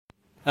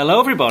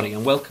Hello everybody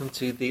and welcome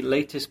to the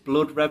latest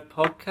Blood Red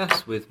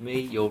podcast with me,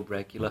 your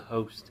regular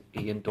host,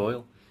 Ian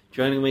Doyle.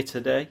 Joining me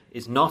today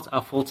is not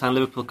our full-time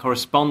Liverpool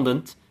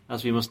correspondent,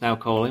 as we must now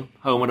call him,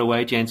 home and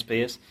away, James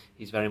Pearce.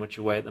 He's very much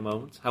away at the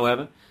moment.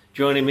 However,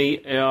 joining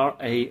me are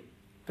a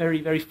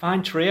very, very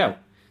fine trio.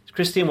 It's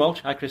Christian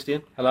Walsh. Hi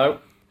Christian. Hello.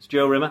 It's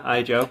Joe Rimmer.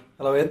 Hi Joe.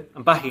 Hello Ian.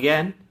 And back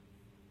again,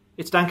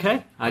 it's Dan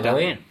Kay. Hi Dan. Hello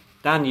Ian.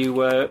 Dan, you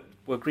were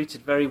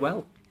greeted very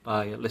well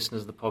by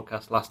listeners of the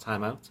podcast last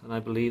time out, and I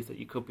believe that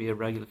you could be a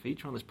regular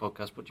feature on this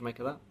podcast. What do you make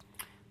of that?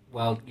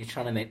 Well, you're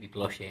trying to make me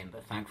blush, Ian,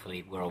 but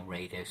thankfully we're on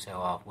radio, so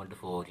our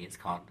wonderful audience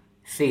can't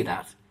see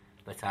that.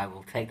 But I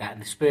will take that in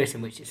the spirit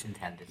in which it's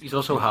intended. He's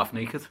also half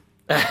naked.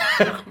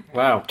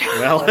 Wow.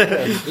 Well,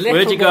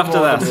 where'd you go after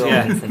that?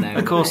 Yeah.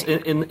 Of course,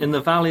 in the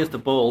Valley of the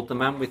Bald, the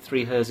man with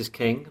three hairs is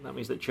king. That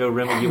means that Joe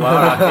Rimmer, you are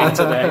our king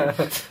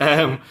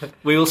today.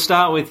 We will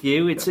start with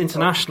you. It's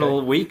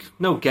International Week.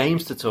 No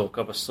games to talk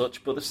of as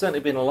such, but there's certainly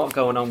been a lot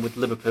going on with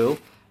Liverpool.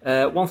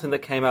 One thing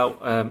that came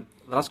out the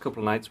last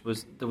couple of nights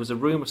was there was a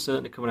rumour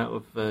certainly coming out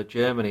of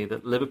Germany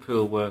that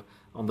Liverpool were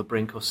on the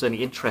brink, or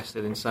certainly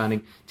interested in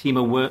signing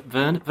Timo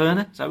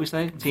Werner, is that what we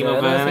say?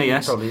 Timo Werner,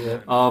 yes, probably,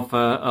 yeah. of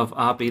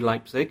RB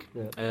Leipzig.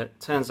 Yeah.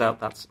 Turns out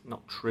that's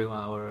not true.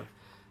 Our,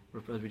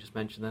 as we just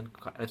mentioned then,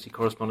 FC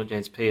correspondent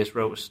James Pearce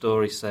wrote a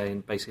story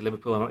saying basically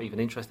Liverpool are not even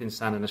interested in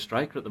signing a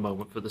striker at the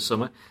moment for the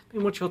summer.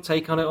 What's your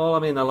take on it all? I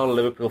mean, a lot of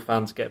Liverpool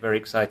fans get very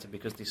excited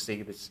because they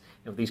see this,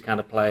 these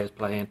kind of players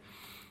playing,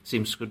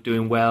 seems good,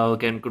 doing well,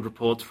 getting good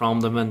reports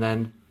from them, and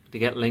then they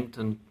get linked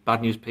and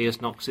bad news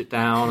Pearce knocks it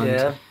down.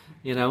 And,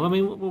 I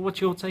mean, what's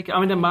your take?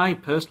 I mean,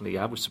 personally,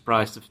 I was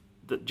surprised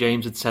that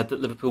James had said that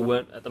Liverpool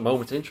weren't at the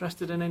moment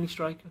interested in any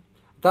striker.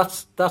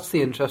 That's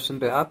the interesting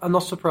bit. I'm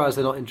not surprised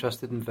they're not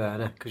interested in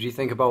Werner, because you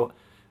think about,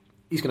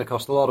 he's going to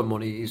cost a lot of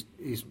money.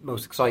 He's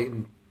most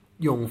exciting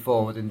young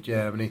forward in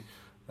Germany.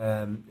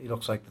 He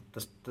looks like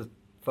the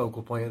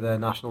focal point of their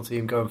national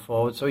team going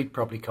forward. So he'd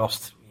probably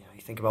cost.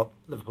 You think about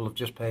Liverpool have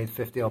just paid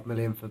 50-odd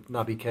million for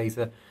Naby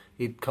Keita.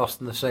 He'd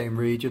cost in the same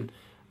region,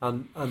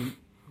 and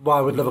why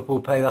would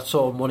Liverpool pay that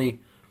sort of money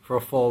for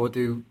a forward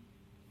who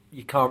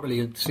you can't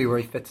really see where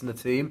he fits in the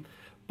team?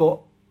 But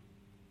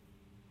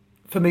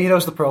for me,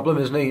 that's the problem,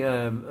 isn't he?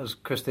 As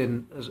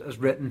Christian has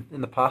written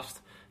in the past,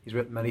 he's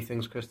written many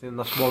things, Christian.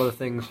 That's one of the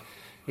things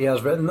he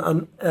has written,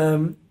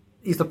 and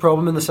he's the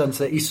problem in the sense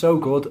that he's so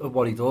good at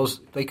what he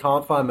does. They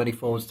can't find many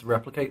forwards to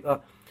replicate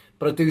that.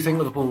 But I do think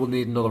Liverpool will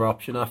need another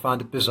option. I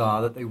find it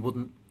bizarre that they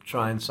wouldn't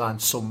try and sign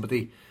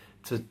somebody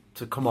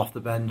to come off the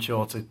bench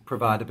or to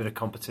provide a bit of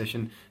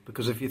competition,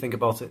 because if you think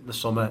about it, in the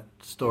summer,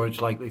 Sturridge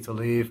likely to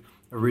leave,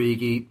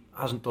 Origi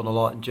hasn't done a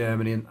lot in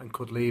Germany and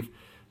could leave,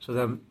 so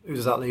then who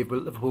does that leave?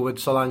 Liverpool with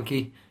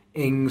Solanke,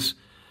 Ings,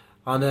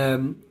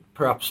 and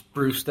perhaps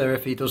Brewster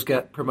if he does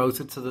get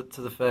promoted to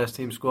the first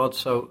team squad.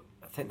 So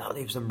I think that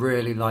leaves them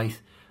really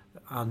light,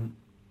 and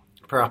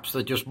perhaps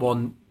they're just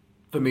one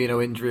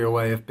Firmino injury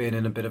away of being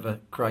in a bit of a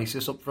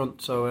crisis up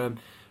front. So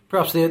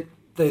perhaps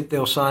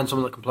they'll sign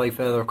someone that can play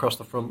further across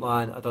the front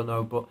line. I don't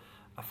know, but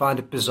I find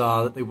it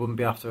bizarre that they wouldn't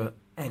be after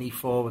any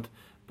forward,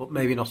 but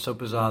maybe not so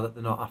bizarre that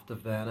they're not after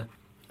Werner.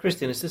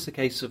 Christian, is this a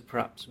case of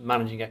perhaps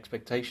managing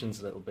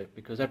expectations a little bit?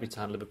 Because every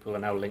time Liverpool are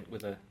now linked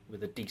with a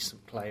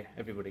decent player,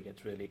 everybody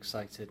gets really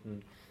excited,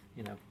 and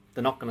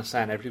they're not going to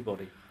sign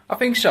everybody. I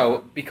think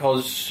so,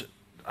 because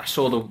I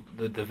saw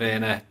the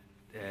Werner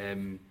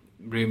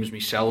rumours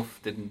myself,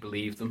 didn't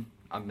believe them,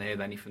 I hadn't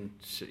heard anything.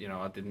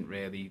 I didn't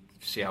really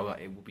see how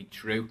it would be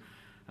true.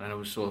 And I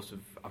was sort of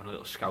having a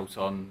little scout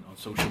on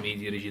social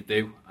media, as you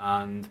do,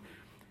 and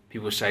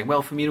people were saying,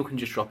 well, Firmino can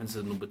just drop into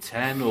the number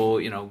 10,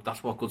 or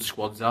that's what good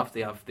squads have.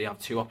 They have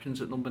two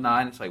options at number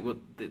 9. It's like, well,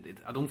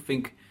 I don't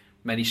think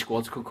many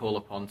squads could call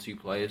upon two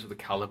players of the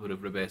calibre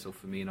of Roberto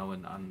Firmino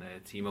and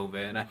Timo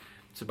Werner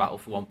to battle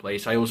for one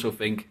place. I also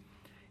think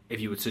if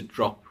you were to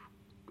drop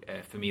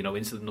Firmino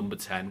into the number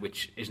 10,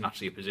 which isn't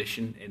actually a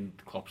position in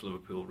Klopp's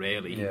Liverpool,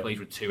 really, he plays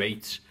with 2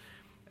 8s.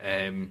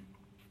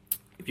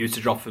 If you were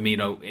to drop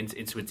Firmino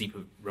into a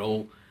deeper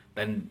role,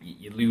 then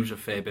you lose a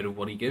fair bit of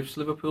what he gives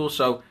Liverpool.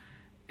 So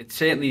it's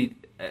certainly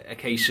a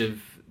case of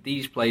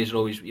these players are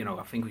always,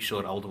 I think we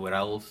saw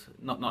Alderweireld,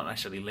 not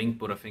necessarily linked,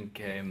 but I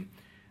think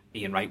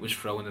Ian Wright was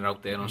throwing it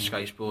out there on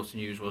Sky Sports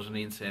News, wasn't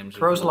he, in terms of...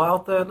 Throws a lot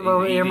out there at the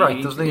moment, Ian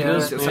Wright, doesn't he?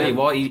 I'll tell you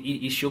what,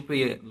 he should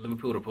be a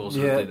Liverpool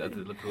reporter at the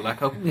Liverpool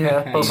Echo.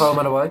 Yeah, both home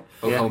and away.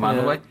 Home and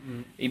away.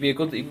 He'd be a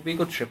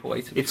good trip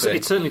away, to be fair.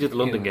 It certainly did the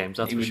London games,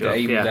 that's for sure.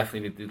 He would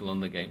definitely do the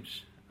London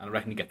games. And I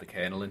reckon he'd get the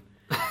Colonel in.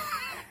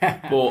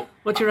 But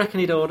what do you reckon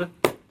he'd order?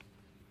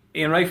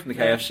 Ian Wright from the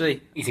KFC.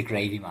 He's a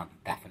gravy man,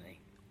 definitely.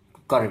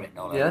 Got it written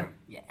all over him.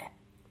 Yeah.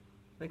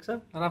 Think so?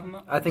 I'll have him.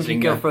 I think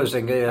he'd go for a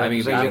Zinger. Yeah, I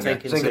mean,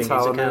 Zinger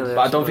talent. But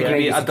I don't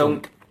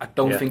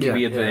think he'd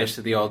be adverse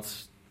to the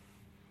odds.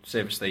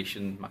 Service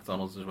station,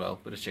 McDonald's as well,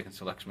 but a chicken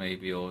selects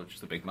maybe, or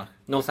just a Big Mac.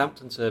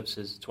 Northampton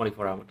services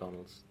 24-hour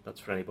McDonald's. That's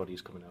for anybody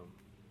who's coming home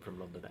from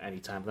London at any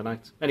time of the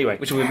night. Anyway,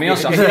 which will be me on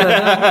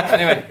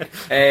Saturday.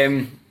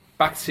 Anyway,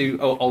 back to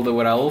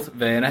Alderweireld,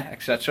 Werner,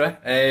 etc.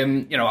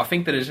 I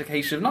think there is a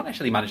case of not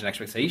necessarily managing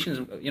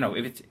expectations.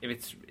 If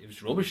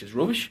it's rubbish, it's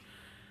rubbish.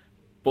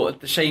 But at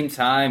the same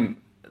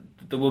time,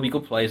 there will be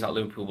good players that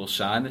Liverpool will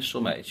sign this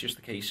summer. It's just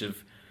a case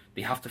of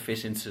they have to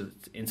fit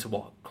into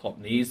what Klopp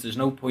needs. There's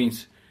no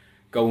point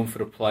going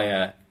for a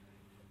player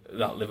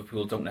that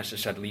Liverpool don't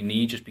necessarily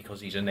need just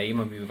because he's a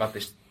name. I mean, we've had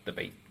this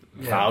debate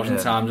a thousand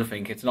times. I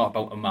think it's not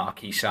about a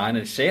marquee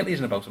signing. It certainly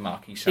isn't about a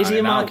marquee signing. Is he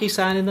a marquee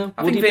signing though?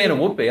 I think Werner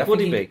would be. Would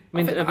he be?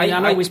 I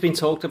know he's been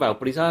talked about,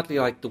 but he's hardly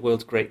like the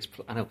world's greatest.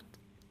 I know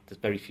there's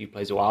very few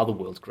players who are the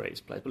world's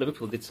greatest players, but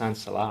Liverpool did sign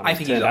Salah. I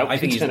think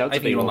he's one of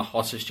the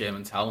hottest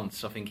German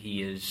talents. I think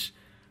he is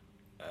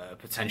a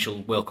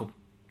potential World Cup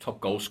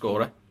top goal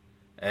scorer.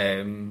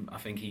 I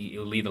think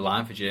he'll lead the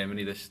line for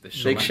Germany this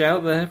summer. Big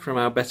shout there from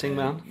our betting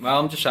man. Well,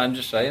 I'm just saying,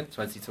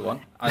 20-1.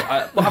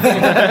 I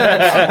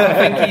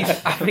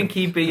think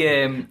he'd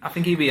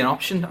be an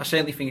option. I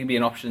certainly think he'd be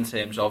an option in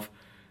terms of,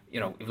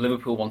 if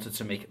Liverpool wanted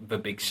to make the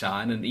big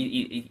sign, and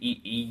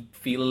he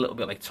feel a little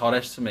bit like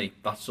Torres to me.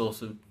 That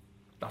sort of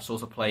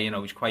play.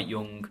 He's quite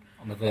young,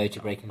 on the verge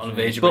of breaking. Into a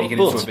bigger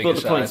side. But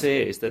the point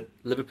here is that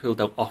Liverpool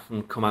don't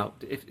often come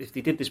out. If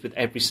they did this with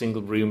every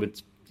single rumoured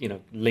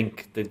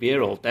link, they'd be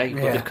here all day.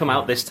 But they've come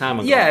out this time.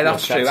 And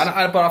that's true.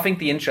 But I think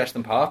the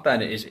interesting part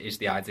then is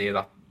the idea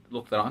that,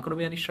 look, there aren't going to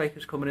be any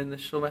strikers coming in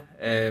this summer.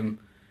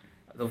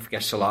 Don't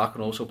forget Salah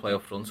can also play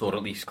up front, or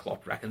at least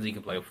Klopp reckons he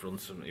can play up front.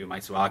 So you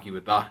might argue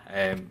with that.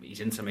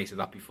 He's intimated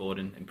that before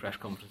in press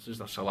conferences,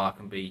 that Salah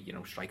can be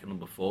striker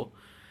number 4.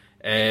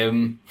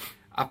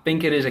 I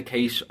think it is a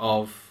case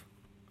of...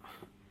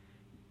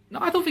 No,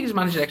 I don't think it's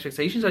managing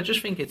expectations. I just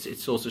think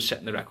it's sort of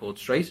setting the record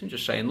straight and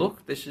just saying,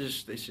 look, this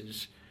is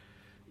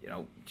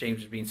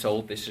James has been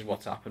told this is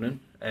what's happening,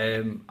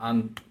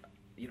 and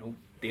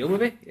deal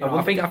with it.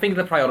 I think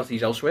the priority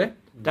is elsewhere.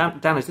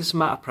 Dan, is this a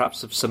matter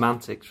perhaps of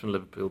semantics from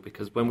Liverpool?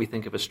 Because when we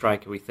think of a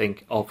striker, we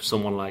think of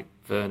someone like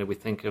Werner, we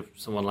think of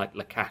someone like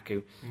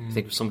Lukaku, we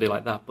think of somebody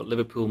like that. But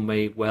Liverpool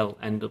may well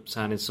end up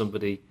signing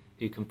somebody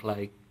who can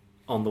play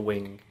on the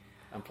wing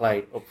and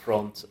play up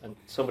front, and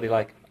somebody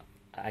like,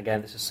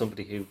 again, this is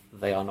somebody who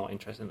they are not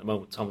interested in at the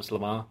moment, Thomas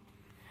Lemar.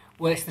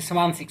 Well, it's the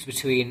semantics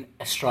between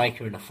a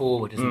striker and a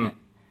forward, isn't it?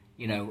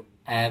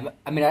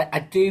 I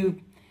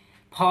do.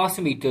 Part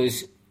of me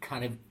does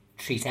kind of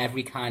treat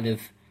every kind of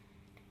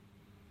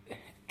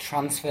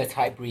transfer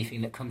type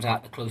briefing that comes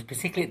out the clubs,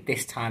 particularly at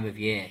this time of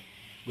year,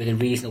 with a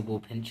reasonable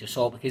pinch of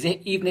salt. Because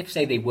even if,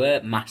 say, they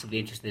were massively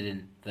interested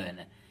in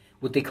Werner,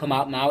 would they come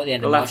out now at the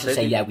end of March and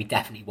say, we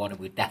definitely want him,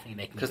 we'd definitely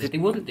make him? Because they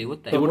wouldn't do,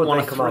 would they? They wouldn't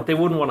want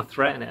to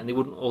threaten it, and they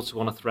wouldn't also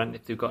want to threaten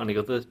if they've got any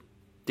other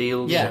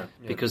deals.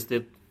 Because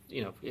they,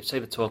 if say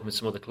they're talking with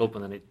some other club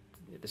and then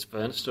this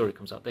Werner story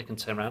comes out, they can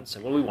turn around and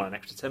say, well, we want an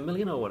extra 10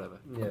 million or whatever.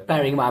 Yeah.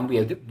 Bearing in mind,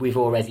 we've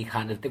already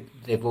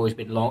they've always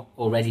been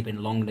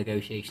long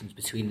negotiations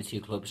between the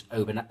two clubs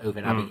over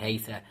Naby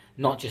Keita,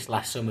 not just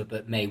last summer,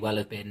 but may well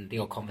have been the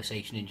old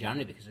conversation in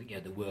January, because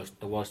there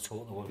was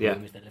talk, there were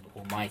rumours that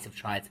Liverpool might have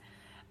tried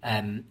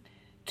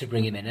to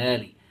bring him in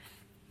early.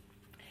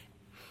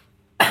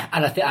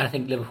 And I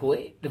think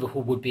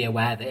Liverpool would be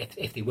aware that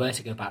if they were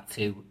to go back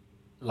to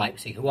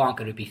Leipzig, who aren't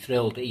going to be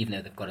thrilled that even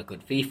though they've got a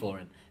good fee for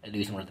him at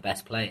losing one of the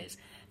best players,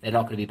 they're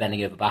not going to be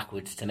bending over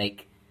backwards to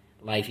make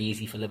life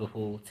easy for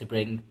Liverpool to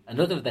bring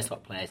another of their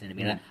top players in. I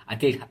mean, I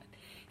did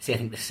see, I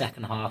think, the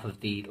second half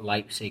of the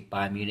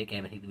Leipzig-Bayern Munich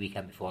game, I think the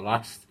weekend before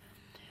last,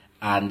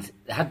 and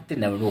I didn't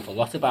know an awful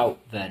lot about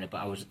Werner,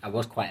 but I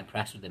was quite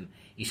impressed with him.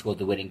 He scored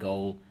the winning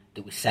goal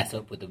that was set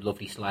up with a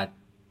lovely slide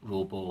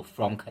rule ball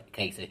from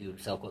Keita, who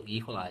himself got the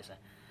equaliser.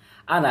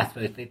 And I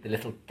suppose the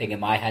little thing in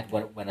my head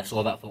when I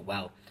saw that, I thought,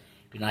 well,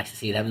 it'd be nice to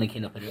see them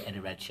linking up in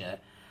a red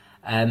shirt.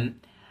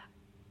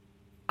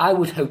 I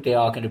would hope they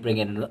are going to bring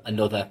in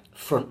another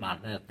front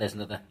man. There's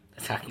another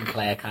attacking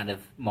player kind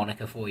of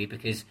moniker for you,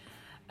 because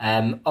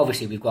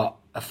obviously we've got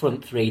a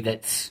front three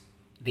that's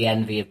the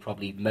envy of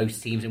probably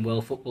most teams in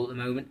world football at the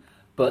moment.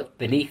 But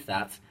beneath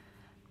that,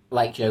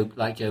 like Joe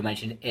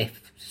mentioned,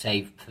 if,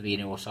 say,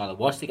 Firmino or Salah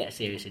was to get a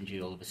serious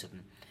injury all of a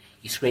sudden,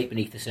 you scrape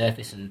beneath the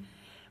surface and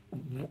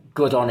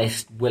good,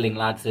 honest, willing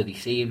lads though they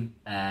seem,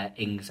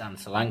 Ings and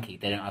Solanke,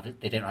 they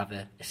don't have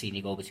a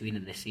senior goal between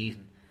them this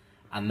season,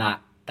 and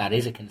that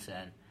is a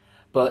concern.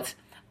 But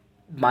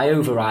my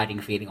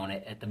overriding feeling on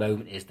it at the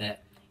moment is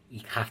that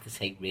you have to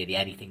take really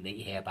anything that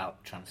you hear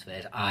about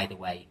transfers either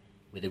way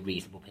with a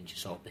reasonable pinch of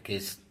salt,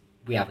 because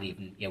we're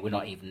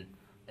not even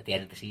at the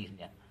end of the season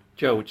yet.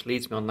 Joe, which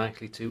leads me on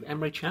nicely to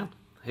Emre Can,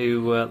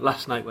 who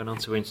last night went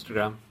onto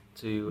Instagram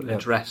to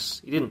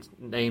address, he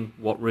didn't name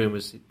what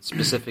rumours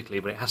specifically,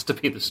 but it has to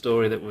be the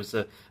story that was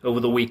over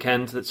the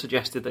weekend that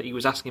suggested that he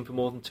was asking for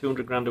more than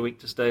 $200,000 a week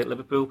to stay at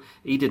Liverpool.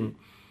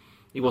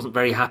 He wasn't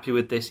very happy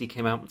with this. He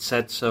came out and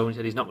said so, and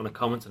said he's not going to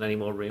comment on any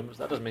more rumours.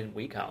 That doesn't mean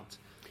we can't.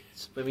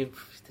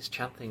 This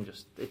Can thing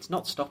it's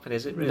not stopping,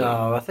 is it, really?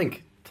 No, I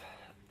think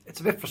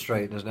it's a bit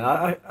frustrating, isn't it?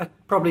 I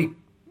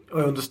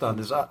understand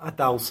this. I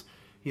doubt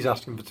he's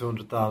asking for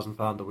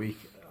 £200,000 a week.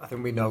 I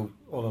think we know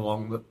all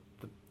along that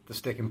the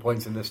sticking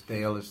point in this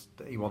deal is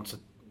that he wants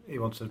he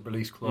wants a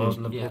release clause,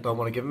 and Liverpool don't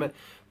want to give him it.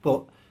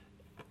 But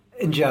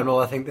in general,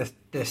 I think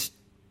this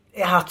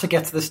it had to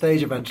get to the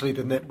stage eventually,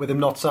 didn't it? With him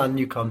not signing a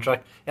new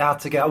contract, it had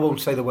to get. I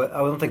won't say the word. I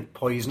don't think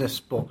poisonous,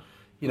 but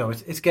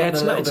it's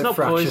getting a little bit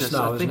fractious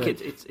now, isn't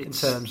it? It's in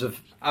terms of,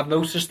 I've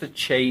noticed the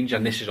change,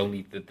 and this is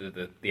only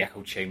the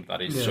echo chamber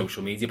that is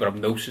social media. But I've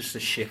noticed the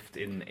shift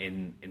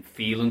in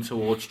feeling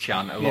towards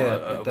Can.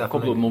 A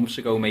couple of months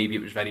ago, maybe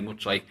it was very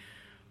much like,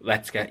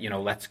 let's get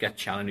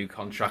Can a new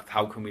contract.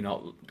 How can we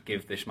not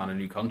give this man a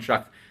new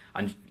contract?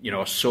 And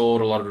I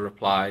saw a lot of the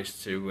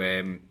replies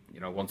to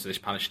once this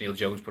Spanish, Neil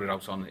Jones put it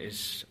out on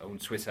his own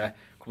Twitter.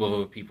 A couple of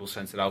other people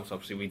sent it out.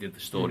 Obviously, we did the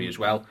story as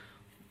well.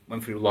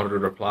 Went through a lot of the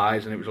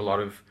replies, and it was a lot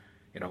of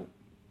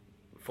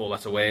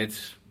 4-letter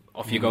words.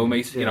 Off you go,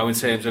 mate. In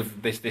terms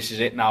of this is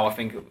it now. I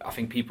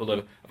think people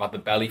have had the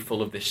belly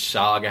full of this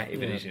saga.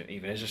 If it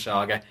even is a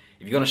saga.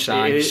 If you're going to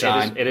sign,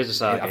 sign. It is a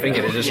saga. I think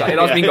it is a saga. It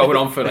has been going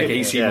on for like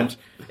 18 months.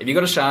 If you're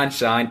going to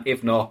sign.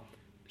 If not,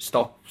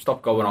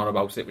 stop going on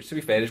about it. Which, to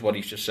be fair, is what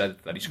he's just said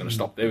that he's going to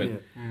stop doing,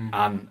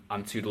 and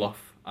toodle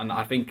off. And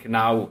I think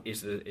now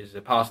is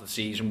the part of the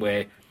season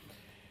where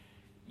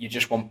you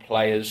just want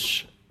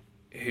players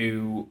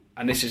who,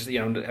 and this is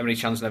Emre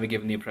Can's never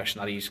given the impression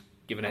that he's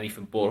given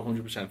anything but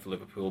 100% for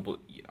Liverpool. But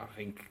I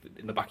think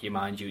in the back of your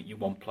mind, you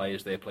want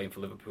players there playing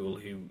for Liverpool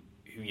who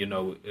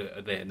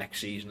are there next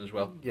season as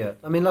well. Yeah,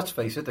 I mean, let's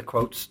face it. The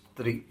quotes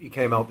that he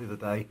came out the other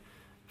day,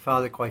 I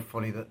found it quite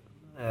funny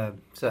that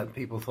certain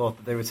people thought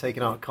that they were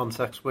taken out of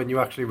context. When you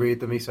actually read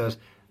them, he says,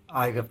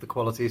 I have the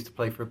qualities to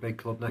play for a big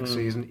club next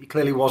season. He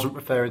clearly wasn't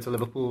referring to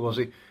Liverpool, was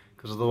he?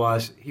 Because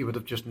otherwise he would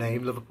have just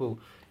named Liverpool.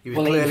 He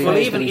was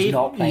he's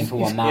not playing for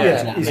one man,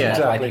 isn't it? Exactly. That's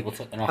why people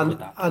took them off with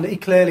that. And he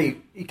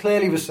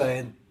clearly was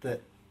saying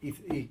that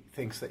he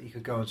thinks that he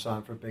could go and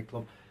sign for a big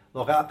club.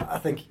 Look, I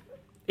think,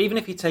 even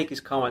if you take his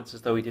comments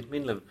as though he didn't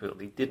mean Liverpool,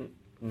 he didn't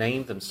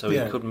name them, so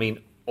he could mean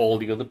all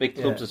the other big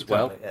clubs as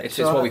well. Yeah. It's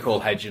what we call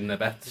hedging the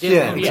bets. Which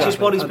is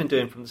what he's been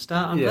doing from the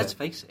start. And let's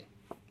face it,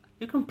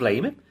 you can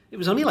blame him. It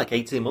was only like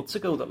 18 months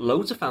ago that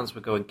loads of fans were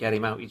going, get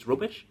him out, he's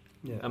rubbish.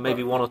 Yeah. And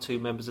maybe one or two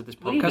members of this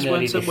podcast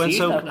weren't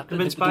so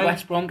convinced by the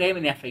West Brom game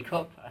in the FA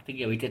Cup. I think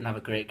we didn't have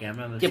a great game.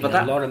 I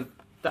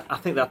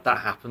think that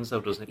happens though,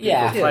 doesn't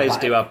it? Players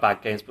do have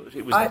bad games, but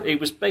it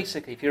was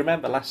basically, if you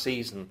remember last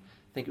season,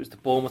 I think it was the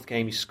Bournemouth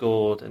game he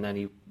scored, and then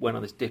he went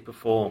on this dip of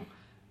form.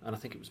 And I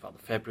think it was about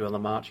the February or the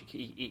March.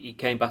 He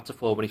came back to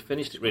form, and he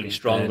finished it really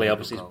strongly.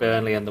 Obviously, it's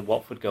Burnley and the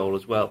Watford goal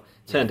as well.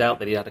 Turned out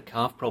that he had a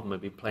calf problem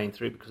and been playing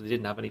through because he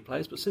didn't have any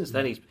players. But since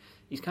then,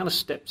 he's kind of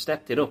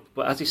stepped it up.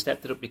 But has he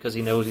stepped it up because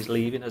he knows he's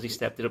leaving? Has he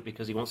stepped it up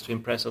because he wants to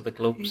impress other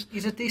clubs?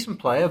 He's a decent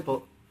player,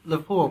 but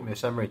Liverpool won't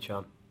miss Emre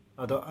Can.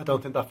 I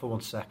don't think that for 1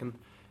 second.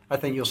 I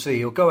think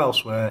he'll go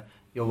elsewhere.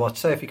 You'll watch.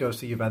 Say if he goes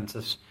to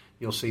Juventus,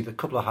 you'll see the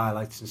couple of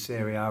highlights in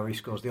Serie A where he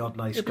scores the odd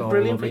nice goal.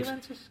 Brilliant for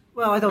Juventus.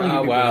 Well, I don't think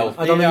he'll be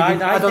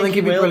brilliant. I don't think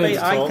he'll be brilliant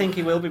at all. I think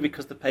he will be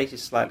because the pace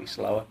is slightly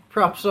slower.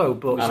 Perhaps so,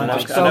 but I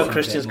know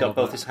Christian's got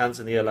both his hands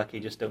in the air like he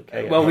just don't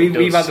care. Well,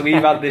 we've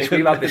had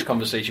this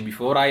conversation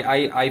before.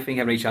 I think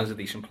Emre Can's a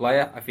decent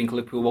player. I think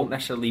Liverpool won't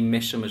necessarily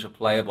miss him as a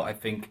player, but I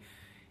think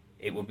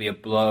it would be a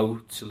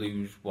blow to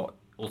lose what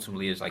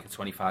ultimately is like a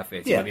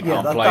 25-30 million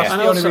pound player. That's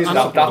the only reason.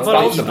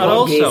 And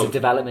also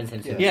development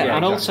into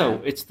and also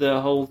it's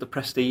the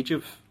prestige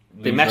of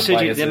the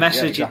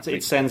message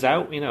it sends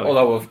out.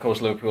 Although of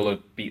course Liverpool are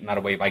beating that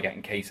away by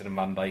getting Keita and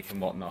Van Dijk and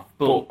whatnot.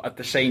 But at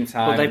the same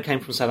time, they came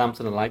from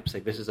Southampton and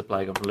Leipzig. This is a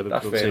player going from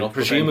Liverpool. That's fair enough.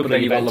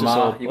 Presumably, you got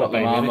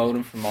Lamar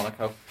Moden from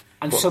Monaco.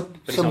 And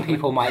some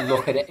people might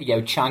look at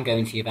it, Can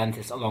going to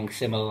Juventus along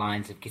similar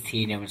lines of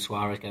Coutinho and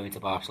Suarez going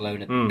to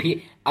Barcelona.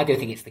 I don't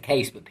think it's the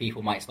case, but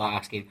people might start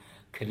asking,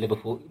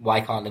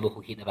 why can't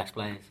Liverpool keep the best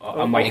players?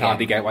 And why can't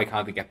they get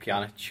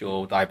Pjanic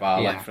or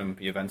Dybala from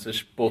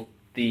Juventus? But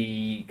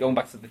going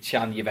back to the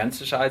Can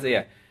Juventus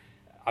idea,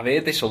 I've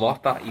heard this a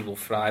lot, that he will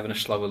thrive in a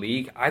slower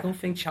league. I don't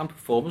think Can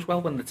performs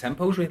well when the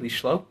tempo's really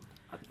slow.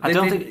 I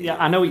know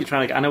what you're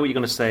going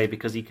to say,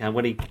 because he can,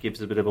 when he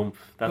gives a bit of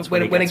oomph. That's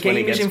when a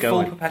game is in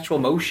full perpetual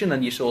motion,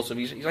 and you sort of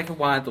he's like a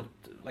wind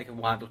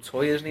up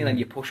toy, isn't he? And then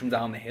you push him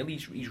down the hill.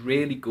 He's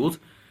really good,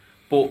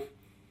 but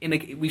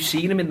we've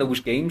seen him in those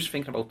games.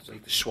 Thinking about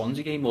like the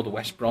Swansea game or the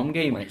West Brom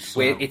game,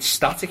 where it's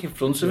static in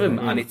front of him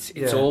and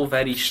it's all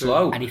very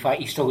slow. And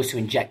he struggles to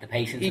inject the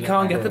pace into it. He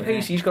can't get the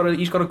pace. He's got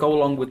to go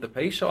along with the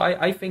pace. So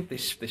I think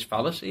this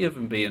fallacy of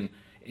him being.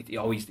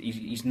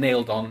 He's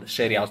nailed on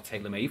Serie A's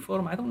tailor-made for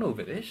him. I don't know if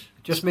it is.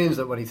 It just means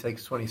that when he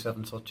takes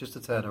 27 touches to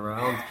turn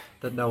around,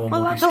 that no one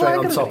will be straight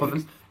on top of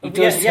him. He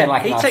does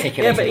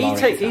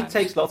he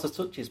takes lots of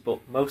touches,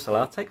 but Mo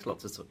Salah takes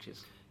lots of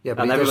touches. Yeah,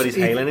 but and everybody's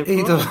hailing him.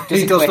 He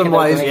does them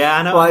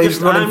while he's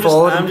running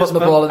forward and putting the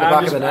ball in the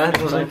back of the net,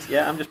 doesn't he?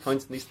 Yeah, I'm just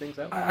pointing these things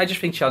out. I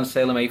just think Can's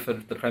tailor-made for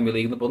the Premier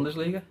League and the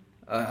Bundesliga.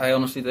 I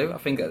honestly do. I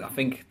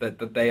think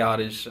that they are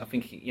his. I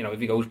think if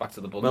he goes back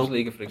to the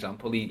Bundesliga, for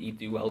example, he'd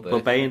do well there.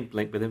 Well, Bayern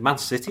linked with him. Man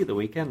City at the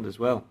weekend as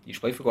well. He used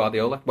to play for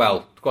Guardiola.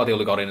 Well,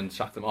 Guardiola got in and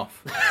sacked him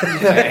off.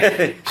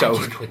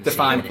 So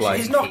defined play.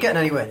 He's not getting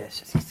anywhere near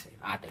City.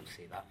 I don't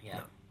see that.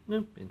 Yeah.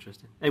 No,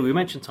 interesting. Anyway, we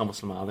mentioned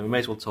Thomas Lemar, then we may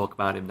as well talk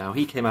about him now.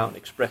 He came out and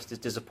expressed his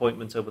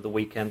disappointment over the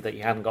weekend that he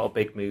hadn't got a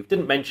big move.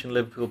 Didn't mention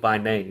Liverpool by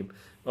name.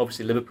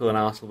 Obviously, Liverpool and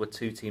Arsenal were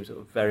two teams that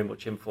were very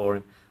much in for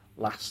him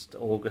last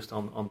August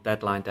on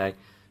deadline day.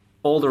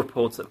 All the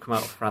reports that have come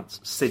out of France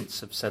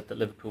since have said that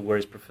Liverpool were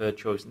his preferred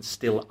choice and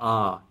still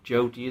are.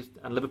 Joe,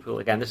 and Liverpool,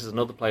 again, this is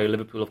another player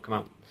Liverpool have come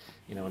out,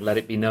 and let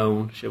it be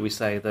known, shall we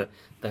say, that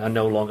they are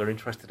no longer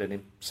interested in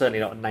him. Certainly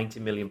not at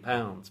 £90 million.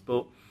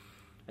 But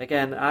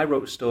again, I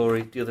wrote a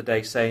story the other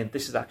day saying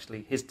this is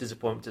actually, his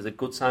disappointment is a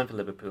good sign for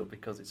Liverpool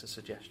because it's a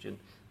suggestion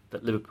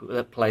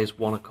that players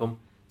want to come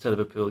to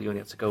Liverpool. You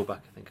only have to go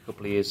back, I think, a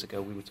couple of years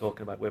ago. We were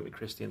talking about, weren't we,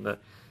 Christian, that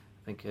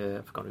I think,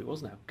 I forgot who it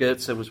was now.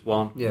 Goetze was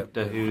one,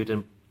 Dahoud,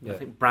 and I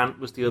think Brandt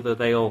was the other.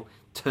 They all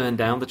turned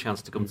down the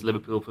chance to come to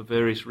Liverpool for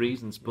various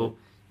reasons, but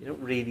you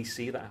don't really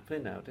see that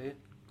happening now, do you?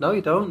 No,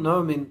 you don't. No,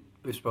 I mean,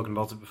 we've spoken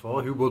about it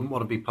before. Who wouldn't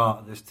want to be part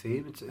of this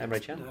team? It's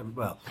Emre Can.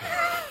 Well,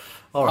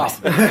 all right.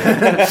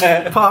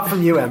 Apart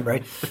from you,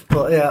 Emre.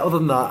 But yeah, other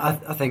than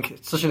that, I think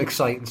it's such an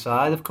exciting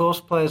side. Of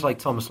course, players like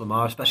Thomas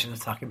Lemar, especially an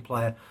attacking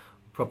player,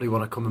 probably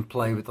want to come and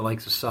play with the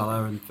likes of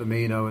Salah and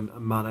Firmino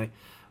and Mane.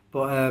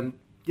 But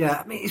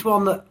yeah, I mean, it's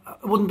one that I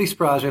wouldn't be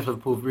surprised if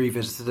Liverpool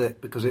revisited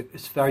it because it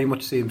very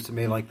much seems to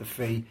me like the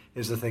fee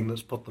is the thing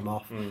that's put them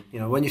off.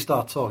 When you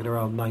start talking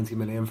around 90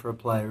 million for a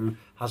player who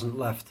hasn't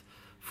left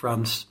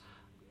France,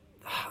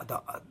 I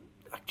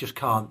just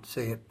can't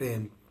see it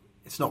being.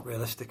 It's not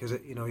realistic, is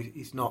it?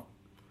 He's not.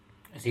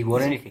 Has he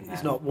won anything?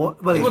 He's not. Well,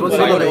 he's won the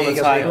title,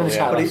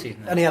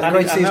 and he had a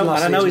great season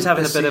last season. I know he's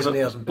having a bit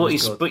of a.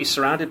 But he's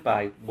surrounded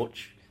by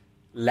much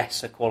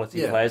lesser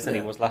quality players than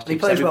he was last year. He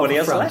plays everybody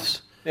well for else France.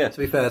 left. Yeah. To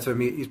be fair to him,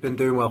 he's been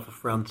doing well for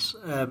France.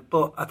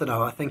 But I don't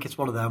know. I think it's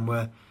one of them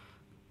where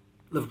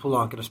Liverpool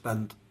aren't going to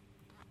spend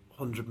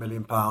 £100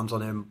 million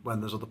on him when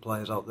there's other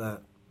players out there.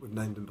 We've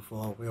named him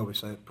before. We always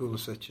say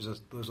Pulisic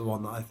is the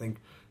one that I think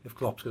if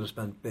Klopp's going to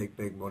spend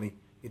big money,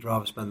 he'd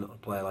rather spend it on a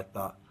player like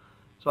that.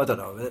 So I don't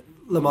know.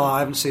 Lemar, I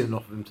haven't seen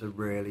enough of him to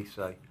really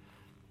say.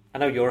 I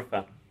know you're a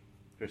fan,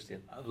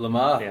 Christian.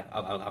 Lemar, Yeah.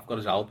 I've got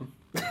his album.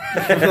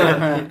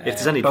 If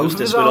there's any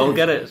justice, we'll all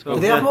get it as well.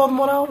 Do they have more than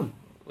one album?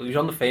 Well, he was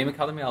on the Fame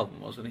Academy album,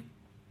 wasn't he?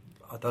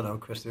 I don't know,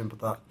 Christian, but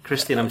that.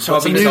 Christian, I'm So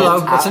it's a new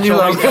logo. It's a new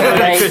logo.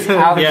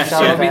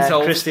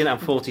 Christian, I'm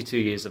 42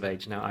 years of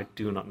age now. I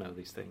do not know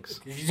these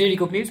things. Did you do any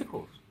good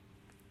musicals?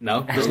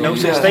 No. There's no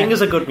such thing as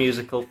a good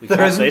musical.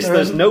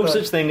 There's no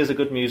such thing as a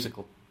good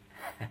musical.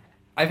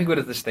 I think we're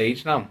at the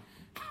stage now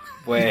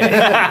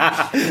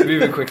where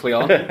moving quickly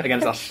on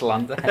against that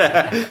slander.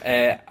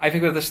 I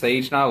think we're at the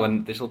stage now,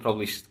 and this will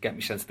probably get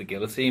me sent to the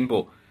guillotine,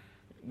 but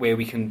where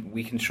we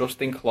can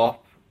trust in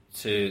Klopp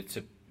to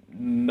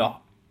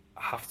not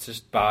have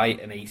to buy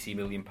an £80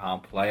 million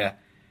player,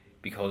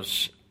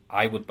 because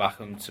I would back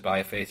him to buy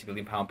a £30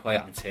 million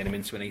player and turn him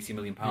into an £80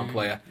 million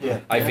player.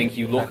 I think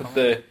you look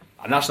at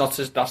and that's not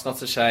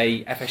to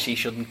say FSG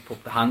shouldn't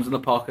put their hands in the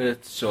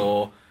pockets,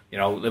 or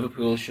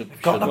Liverpool should.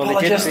 We've got an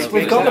apologist.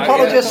 We've got an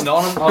apologist.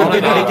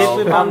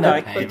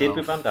 They did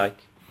with Van Dijk.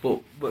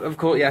 But of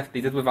course, yeah,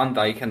 they did with Van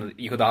Dijk, and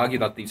you could argue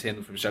that they turned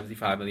him from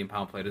 £75 million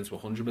player into a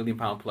 £100 million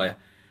player.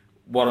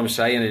 What I'm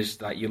saying is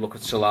that you look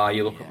at Salah,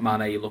 you look at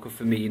Mane, you look at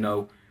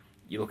Firmino,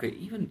 you look at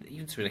even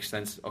to an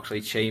extent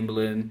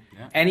Oxlade-Chamberlain,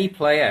 any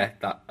player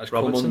that has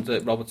come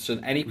under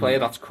Robertson, any player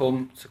that's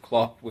come to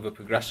Klopp with a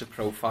progressive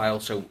profile,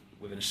 so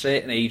within a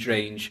certain age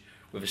range,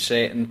 with a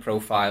certain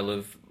profile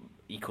of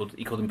he could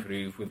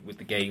improve with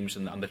the games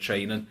and the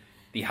training,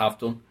 they have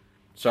done.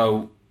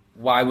 So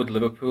why would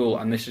Liverpool,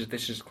 and this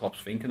is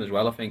Klopp's thinking as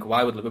well, I think,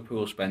 why would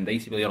Liverpool spend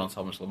 80 million on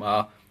Thomas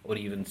Lemar or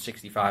even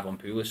 65 on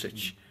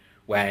Pulisic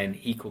when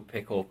he could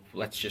pick up,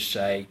 let's just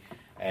say,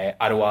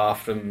 Arouar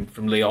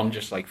from Lyon,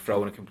 just like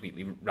throwing a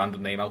completely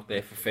random name out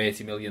there for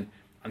 30 million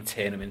and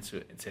turn him into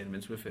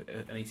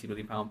an 80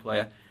 million pound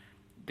player?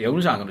 The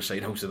owners aren't going to say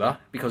no to that,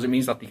 because it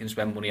means that they can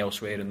spend money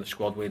elsewhere in the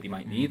squad where they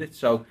might need it.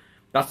 So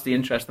that's the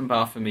interesting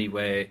part for me,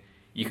 where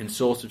you can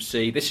sort of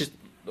see this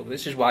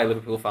is why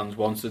Liverpool fans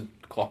wanted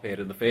Klopp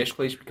here in the first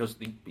place, because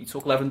he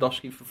took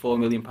Lewandowski for £4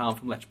 million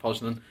from Lech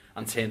Poznan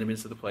and turned him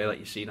into the player that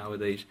you see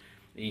nowadays.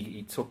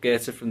 He took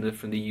Goetze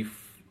from the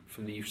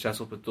youth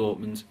set up at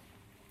Dortmund.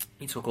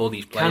 He took all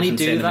these players. Can he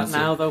do that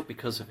now though,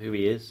 because of who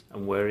he is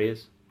and where he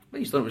is? Well,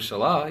 he's done it with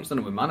Salah. He's done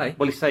it with Mane.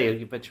 Well,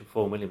 you mentioned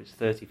 4 million. It's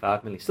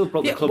 35 million. Still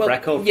broke the club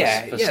record.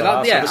 For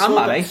Salah.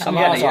 And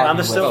Mane. And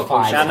they're still.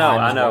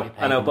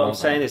 I know. But I'm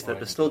saying is that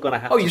they're still going to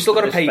have. Oh, you've still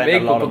got to pay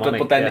big,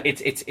 but then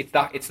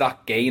it's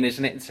that gain,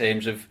 isn't it? In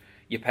terms of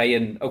you're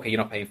paying. Okay,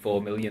 you're not paying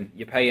 4 million.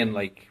 You're paying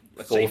like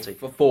let's 40. say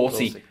for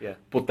 40.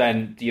 But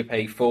then do you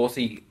pay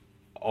 40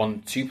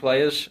 on 2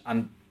 players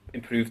and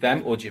improve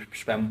them, or do you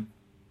spend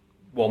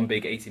one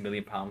big £80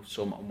 million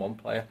sum on one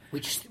player?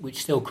 Which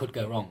still could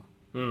go wrong.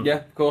 Yeah,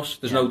 of course.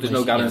 There's no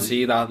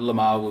guarantee that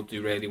Lemar will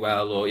do really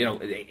well, or will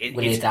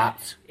he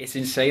adapt? It's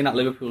insane that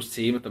Liverpool's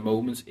team at the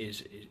moment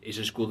is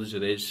as good as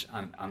it is,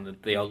 and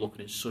they are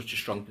looking in such a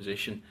strong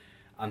position,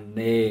 and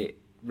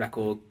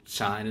record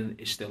signing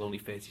is still only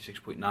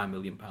 £36.9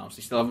 million.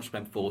 They still haven't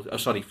spent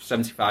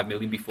 75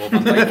 million before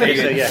Van Dijk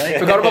came in.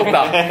 Forgot about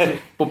that.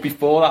 But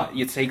before that,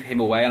 you take him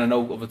away, and I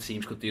know other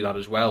teams could do that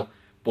as well.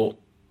 But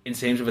in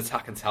terms of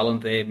attack and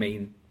talent, their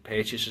main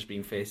purchase has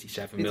been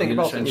 37 million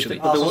essentially.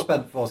 Arsenal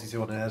spent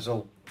 42 on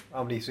Ozil.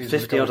 How many seasons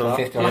 50 ago?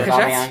 50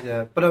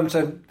 Yeah, but I'm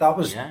saying the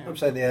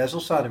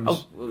Ozil signing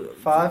was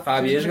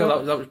 5 years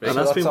ago. That was big.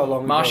 That's how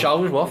long Martial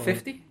ago. was what,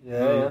 50?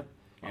 Yeah.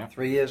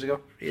 3 years ago.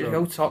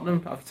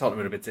 Tottenham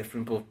are a bit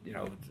different, but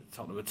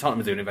Tottenham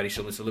are doing it very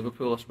similar to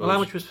Liverpool, I suppose. Well, how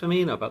much was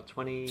Firmino? About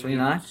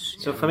 29.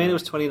 So Firmino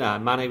was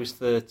 29, Mane was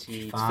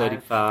 30 to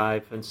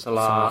 35, and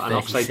Salah and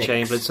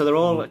Oxlade-Chamberlain. So they're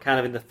all kind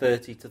of in the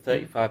 30 to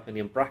 35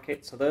 million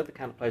bracket. So they're the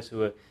kind of players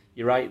who are,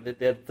 you're right,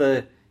 they're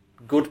the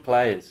good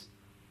players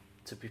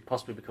to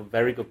possibly become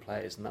very good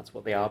players, and that's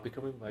what they are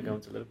becoming by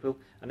going to Liverpool.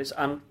 And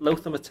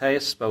Lothar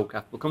Matthäus spoke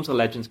after. We'll come to the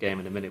Legends game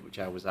in a minute, which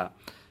I was at.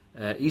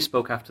 He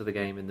spoke after the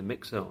game in the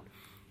mix zone,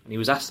 and he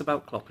was asked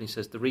about Klopp, and he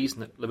says the reason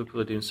that Liverpool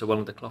are doing so well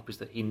under Klopp is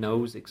that he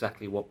knows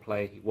exactly what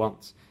player he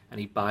wants, and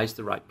he buys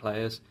the right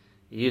players.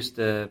 He used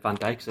Van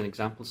Dijk as an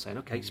example, saying,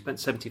 okay, he spent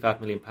 £75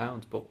 million,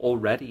 but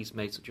already he's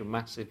made such a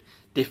massive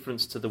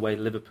difference to the way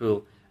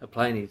Liverpool are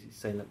playing. He's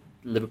saying that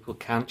Liverpool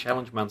can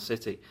challenge Man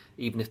City,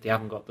 even if they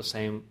haven't got the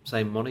same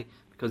money,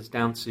 because it's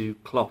down to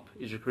Klopp,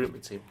 his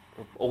recruitment team,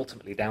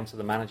 ultimately down to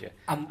the manager,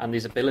 and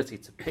his ability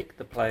to pick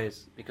the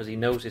players, because he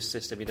knows his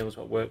system, he knows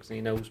what works, and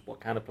he knows what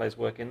kind of players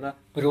work in there.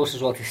 But also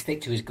as well to stick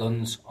to his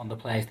guns on the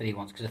players that he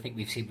wants, because I think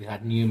we've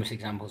had numerous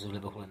examples of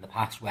Liverpool in the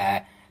past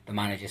where the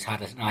manager's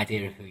had an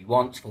idea of who he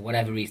wants. For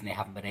whatever reason, they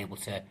haven't been able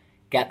to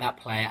get that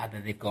player, and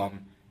then they've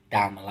gone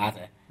down the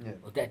ladder,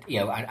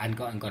 and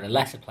got a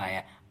lesser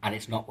player, and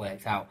it's not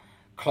worked out.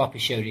 Klopp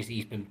has showed us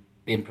he's been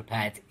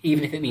prepared,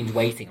 even if it means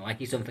waiting, like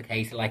he's done for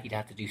Keita, like he'd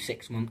had to do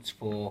 6 months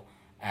for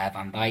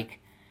Van Dijk.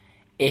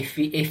 If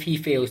he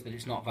feels that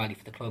it's not value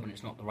for the club and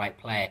it's not the right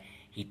player,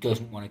 he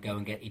doesn't want to go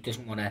and get. He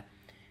doesn't want to.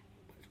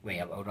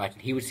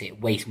 He would say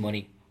it, waste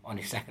money on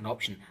his second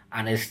option.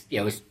 And as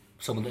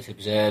someone that's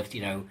observed,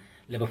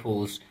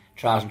 Liverpool's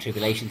trials and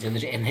tribulations in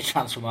the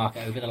transfer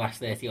market over the last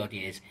 30 odd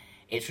years,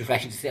 it's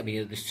refreshing to see. I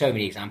mean, there's so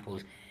many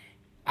examples.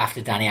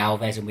 After Dani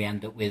Alves, and we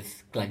end up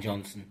with Glenn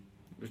Johnson.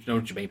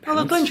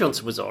 Well, Glenn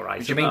Johnson was all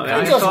right.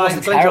 Glenn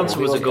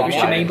Johnson was a good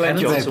player. Glenn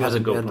Johnson was a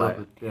good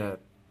player. Yeah.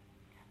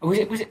 Was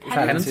it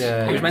Pennant?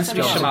 It was meant to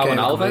be Simao and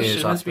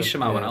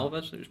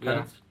Alves. It was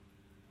Pennant.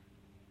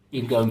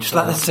 You can go and just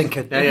let that sink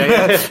in.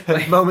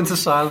 Yeah. Moment of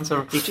silence. He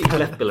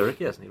left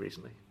Billericay, hasn't he,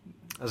 recently?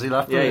 Has he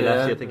left? Yeah, he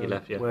left. I think he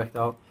left. Yeah, worked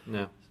out.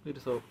 No, who'd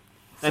have thought?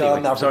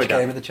 Anyway, sorry,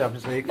 game in the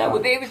Champions League. No,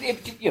 but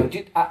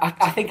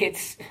I think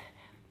it's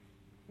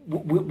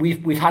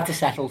we've had to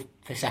settle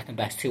for second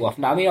best too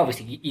often. Now, I mean,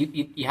 obviously,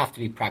 you have to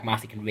be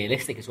pragmatic and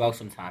realistic as well.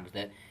 Sometimes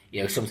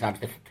sometimes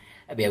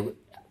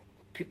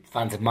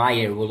fans of my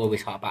era will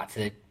always hark back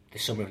to the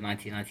summer of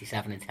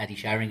 1997 and Teddy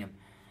Sheringham,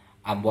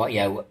 and what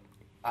a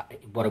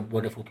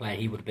wonderful player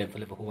he would have been for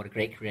Liverpool. What a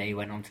great career he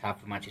went on to have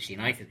for Manchester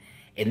United.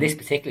 In this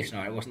particular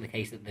scenario, it wasn't the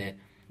case that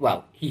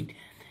he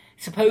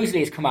supposedly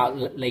has come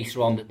out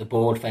later on that the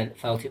board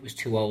felt it was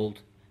too old.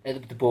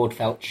 The board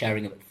felt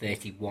Sheringham at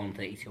 31,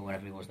 32, or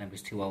whatever he was, then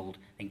was too old.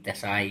 I think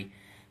Desai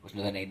was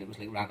another name that was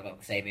linked around about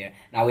the same era.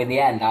 Now, in the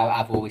end,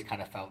 I've always kind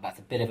of felt that's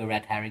a bit of a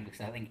red herring, because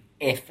I think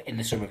if in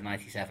the summer of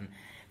 97,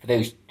 for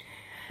those...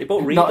 They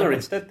bought Reader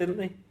instead, didn't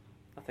they?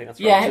 I think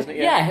that's right, isn't it?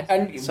 Yeah,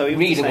 and so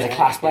Reader was a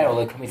class player,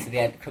 although coming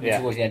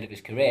towards the end of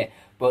his career.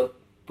 But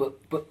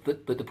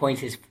the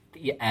point is,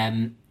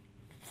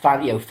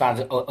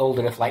 fans old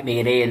enough like me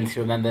and Ian to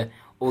remember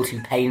all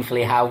too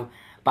painfully how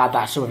bad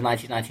that summer of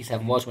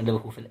 1997 was, when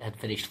Liverpool had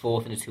finished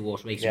fourth in a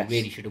two-horse race and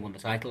really should have won the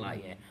title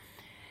that year.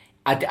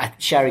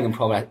 Sheringham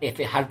probably, if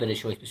it had been a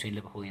choice between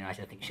Liverpool and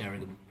United, I think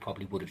Sheringham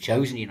probably would have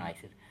chosen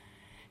United.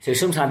 So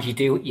sometimes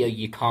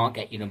you can't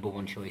get your number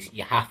one choice.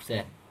 You have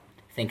to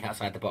think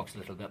outside the box a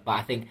little bit. But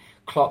I think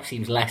Klopp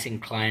seems less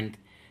inclined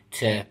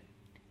to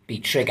be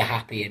trigger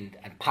happy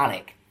and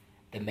panic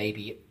than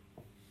maybe.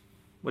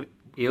 Well,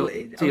 he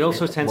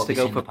also tends to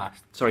go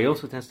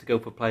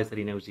for players that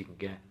he knows he can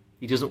get.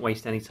 He doesn't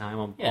waste any time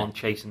on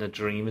chasing a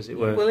dream, as it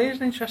were. Well, here's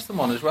an interesting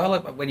one as well.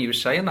 When you were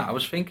saying that, I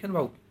was thinking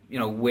about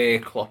where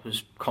Klopp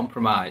has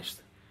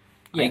compromised.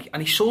 Yeah.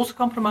 And he sort of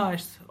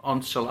compromised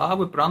on Salah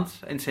with Brandt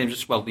in terms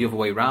of, the other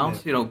way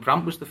round. Yeah.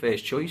 Brandt was the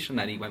first choice, and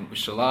then he went with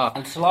Salah.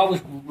 And Salah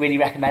was really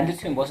recommended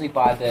to him, wasn't he,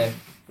 by the...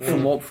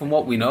 From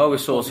what we know,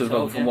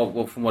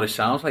 from what it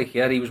sounds like,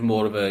 he was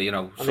more of a,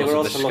 And they were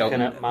also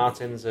looking at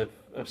Martins of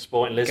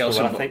Sporting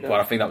Lisbon.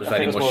 I think that was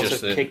very much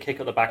just a kick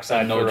at the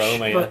backside for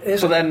Roma.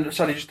 So then,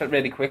 just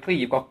really quickly,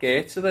 you've got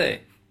Goethe there,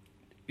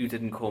 who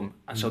didn't come,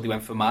 and so they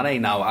went for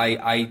Mane. Now,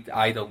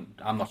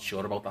 I'm not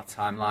sure about that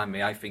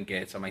timeline. I think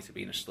Goethe might have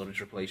been a Sturridge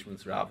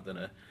replacement rather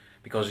than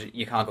because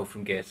you can't go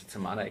from Goethe to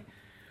Mane.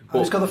 But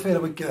I've got the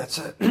feeling with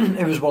Goethe,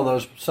 it was one of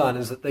those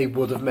signings that they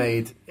would have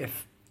made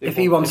if if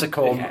he wants to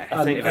come,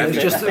 I think if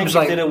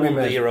he did win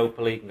the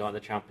Europa League and got in the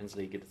Champions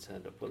League, he'd have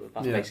turned up. But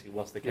that basically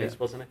was the case,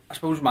 wasn't it? I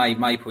suppose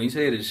my point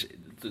here is,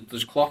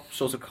 does Klopp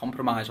sort of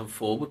compromise on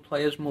forward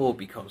players more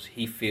because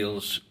he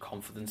feels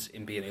confidence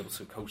in being able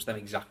to coach them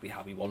exactly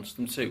how he wants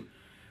them to,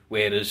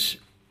 whereas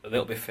a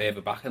little bit further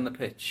back in the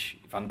pitch,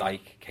 Van Dijk,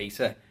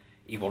 Keita,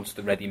 he wants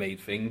the ready-made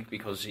thing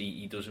because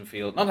he doesn't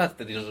feel, not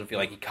that he doesn't feel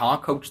like he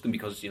can't coach them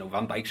because, you know,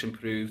 Van Dijk's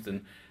improved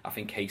and I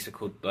think Keita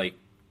could like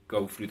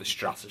go through the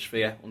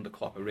stratosphere under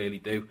Klopp, I really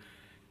do,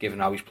 given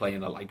how he's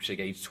playing at Leipzig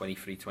age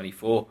 23,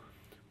 24.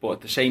 But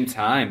at the same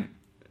time,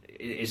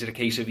 is it a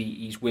case of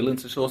he's willing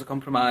to sort of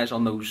compromise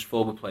on those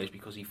forward players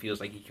because he feels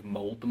like he can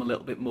mould them a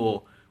little bit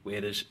more,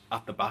 whereas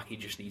at the back he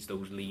just needs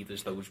those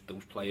leaders, those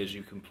players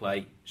who can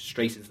play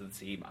straight into the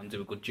team and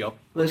do a good job?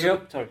 There's a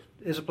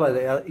player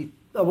that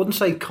I wouldn't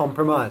say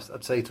compromised,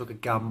 I'd say he took a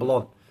gamble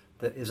on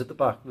that is at the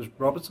back, was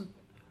Robertson.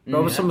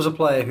 Robertson was a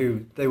player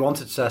who they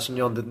wanted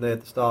Sessegnon, didn't they,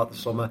 at the start of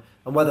the summer,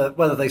 and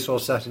whether they saw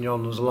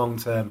Sessegnon as a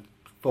long-term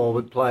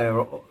forward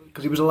player,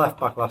 because he was a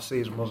left-back last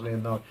season, wasn't he,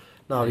 and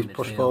now he's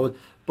pushed forward,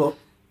 but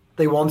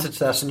they wanted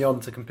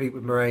Sessegnon to compete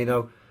with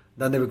Moreno,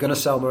 then they were going to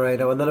sell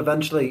Moreno, and then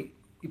eventually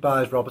he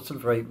buys Robertson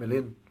for $8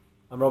 million,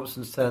 and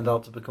Robertson's turned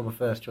out to become a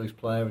first-choice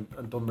player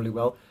and done really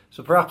well,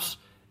 so perhaps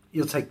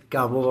he'll take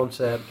gambles on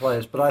certain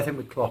players, but I think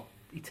with Klopp,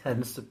 he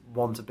tends to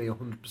want to be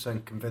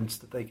 100%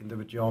 convinced that they can do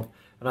a job.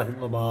 And I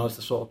think Lamar's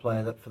the sort of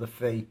player that for the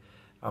fee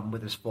and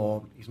with his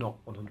form, he's not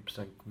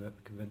 100%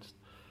 convinced.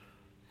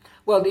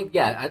 Well,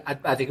 yeah,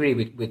 I'd agree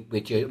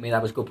with you. I mean,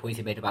 that was a good point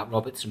he made about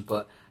Robertson,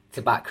 but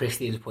to back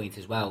Christian's point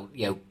as well,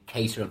 you know,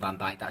 Keita and Van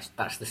Dijk,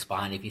 that's the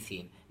spine of your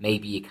team.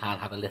 Maybe you can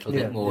have a little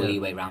bit more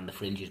leeway around the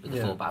fringes with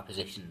the full-back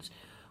positions.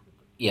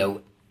 You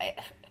know,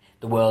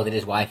 the world and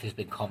his wife has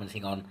been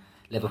commenting on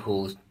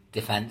Liverpool's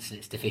defence and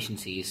its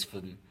deficiencies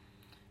for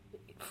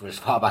as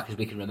far back as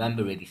we can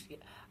remember, really.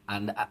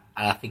 And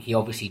I think he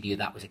obviously knew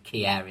that was a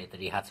key area that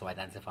he had to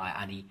identify,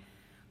 and he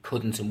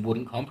couldn't and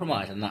wouldn't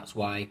compromise. And that's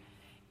why,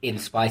 in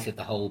spite of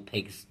the whole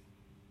pig's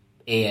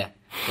ear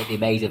that they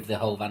made of the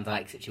whole Van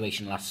Dijk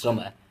situation last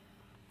summer,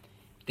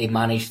 they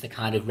managed to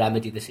kind of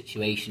remedy the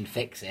situation,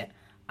 fix it,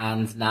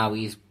 and now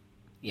he's,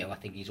 you know, I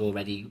think he's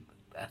already,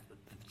 the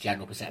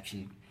general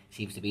perception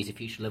seems to be he's a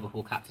future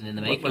Liverpool captain in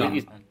the making. Well,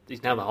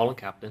 he's now the Holland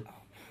captain.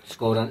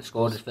 Scored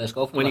his first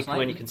goal for last night.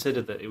 When you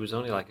consider that it was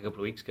only like a couple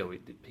of weeks ago,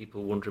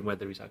 people wondering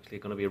whether he's actually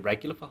going to be a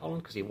regular for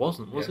Holland, because he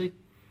wasn't, was he?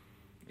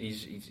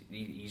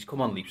 He's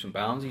come on leaps and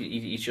bounds.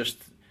 It's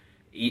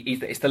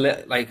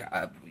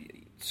the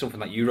something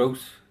that you wrote,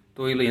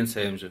 Doyley, in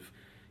terms of,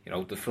 you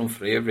know, the front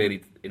three are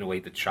really in a way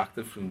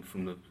detracted from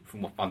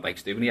what Van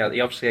Dijk's doing. He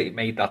obviously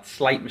made that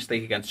slight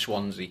mistake against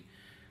Swansea.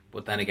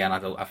 But then again,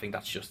 I think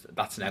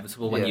that's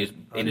inevitable when you're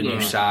in a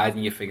new side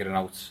and you're figuring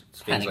out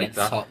things like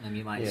that. Tottenham,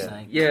 you might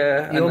say.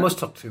 Yeah, he almost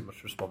took too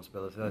much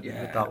responsibility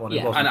with that one.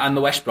 Yeah. And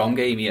the West Brom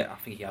game, I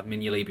think he had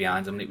Mignolet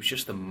behind him, and it was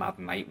just a mad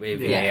night where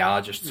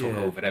VAR just took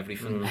over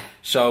everything.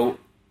 So,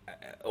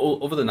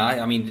 other than that,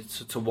 I mean,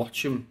 to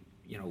watch him,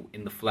 you know,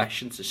 in the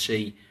flesh and to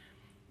see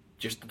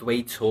just the way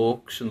he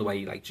talks and the way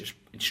he just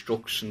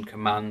instructs and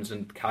commands,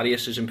 and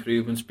Karius's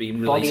improvements being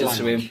related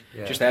to him,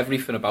 just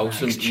everything about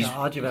him. He's in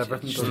charge of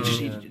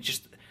everything.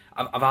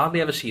 I've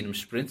hardly ever seen him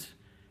sprint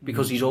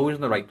because he's always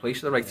in the right place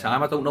at the right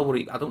time. I don't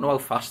know how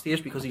fast he is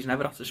because he's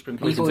never had to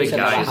sprint. He's a big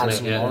guy,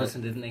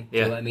 Morrison, didn't he?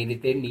 Yeah. So, I mean, they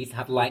didn't need to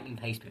have lightning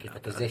pace because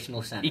the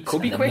positional sense. He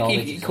could be quick.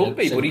 He could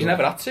be, but he's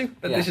never had to.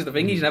 This is the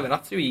thing. He's never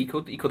had to. He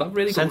could have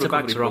really. Centre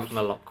backs are often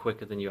a lot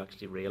quicker than you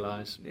actually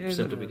realise.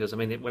 Simply because, I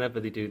mean, whenever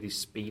they do these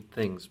speed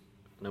things.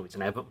 No, it's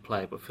an Everton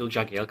player, but Phil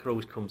Jagielka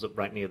always comes up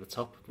right near the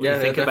top. When you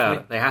think about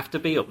it, they have to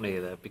be up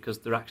near there because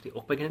they're actually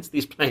up against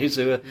these players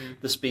who are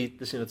the speed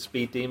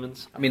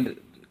demons. I mean,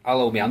 I'll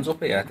hold my hands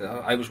up here.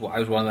 I was one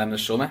of them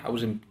this summer. I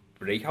was in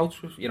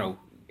breakouts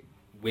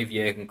with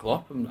Jurgen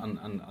Klopp,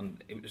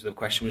 and it was, the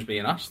question was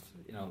being asked.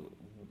 You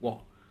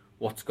know,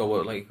 what's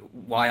going, like,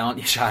 why aren't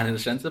you signing a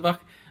centre back?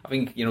 I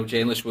think, you know,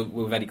 journalists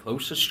were very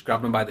close to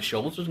grabbing him by the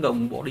shoulders and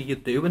going, what are you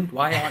doing?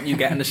 Why aren't you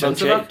getting a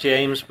centre back?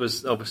 James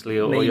was obviously,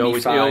 he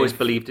always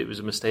believed it was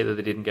a mistake that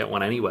they didn't get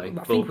one anyway.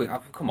 I think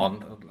come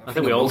on. I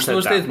think we all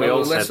said that.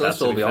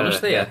 Let's all be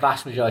honest here. The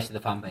vast majority of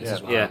the fan base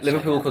as well. Yeah.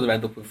 Liverpool could have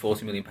ended up with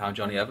 £40 million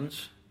Johnny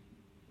Evans,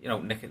 you know,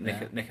 nicking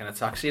a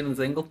taxi in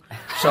Dingle.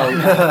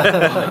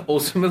 So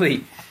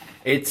ultimately,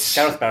 it's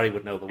Gareth Barry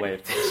would know the way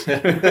of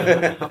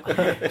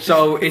this.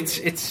 So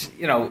it's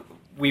you know,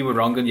 we were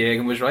wrong and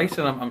Jurgen was right,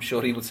 and I'm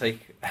sure he will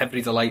take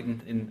every delight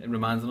in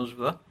reminding us of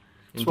that.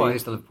 That's why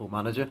he's the Liverpool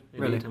manager,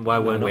 really. And why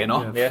we're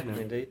not. Yeah,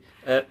 indeed.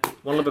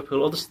 One other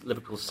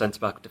Liverpool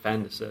centre-back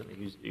defender, certainly,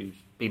 who's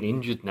been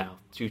injured now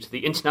due to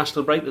the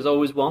international break. There's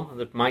always one, and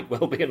there might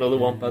well be another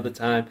one by the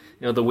time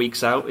the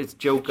week's out. It's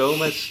Joe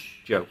Gomez.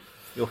 Joe,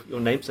 your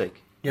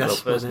namesake. Yes,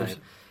 first name.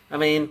 I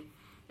mean,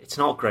 it's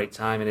not a great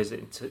timing, is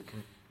it,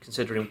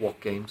 considering what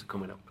games are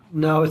coming up?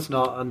 No, it's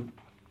not, and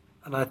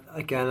I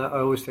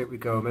always think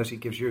with Gomez, he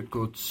gives you a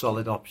good,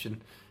 solid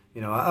option.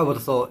 You know, I would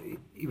have thought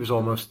he was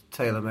almost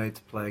tailor-made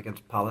to play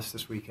against Palace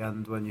this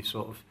weekend when you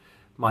sort of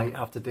might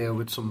have to deal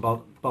with some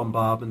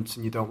bombardments,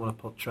 and you don't want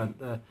to put Trent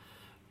there.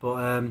 But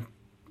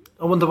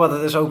I wonder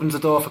whether this opens the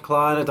door for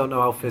Klein. I don't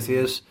know how fit he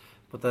is,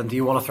 but then do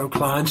you want to throw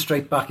Klein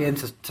straight back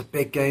into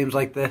big games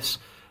like this?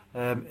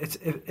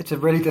 It's a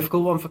really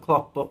difficult one for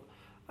Klopp, but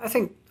I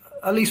think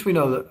at least we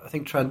know that I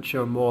think Trent's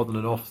shown more than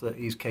enough that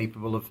he's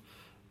capable of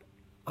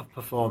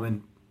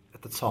performing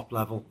at the top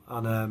level,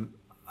 and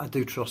I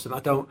do trust him.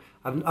 I've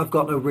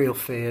got no real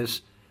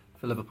fears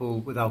for Liverpool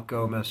without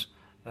Gomez,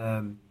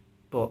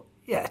 but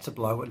yeah, it's a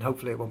blow, and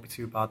hopefully it won't be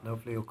too bad, and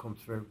hopefully he'll come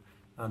through,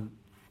 and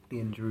the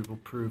injury will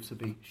prove to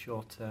be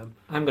short term.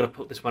 I'm going to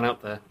put this one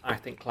out there. I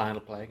think Klein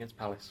will play against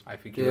Palace. I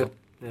think he will.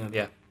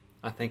 Yeah,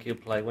 I think he'll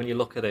play. When you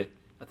look at it,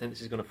 I think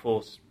this is going to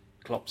force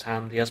Klopp's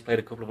hand. He has played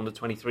a couple of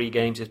under-23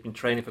 games. He's been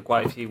training for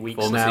quite a few weeks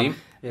Former now. team.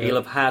 Yeah. He'll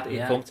have had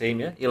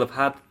He'll have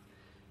had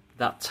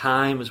that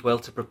time as well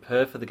to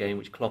prepare for the game,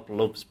 which Klopp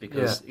loves,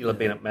 because he'll have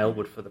been at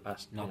Melwood for the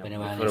past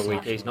for a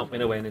week. He's not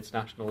been away in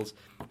internationals.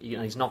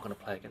 He's not going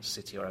to play against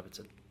City or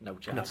Everton. No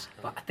chance.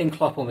 No. But I think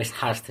Klopp almost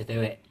has to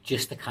do it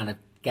just to kind of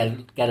get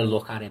a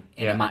look at him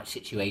in a match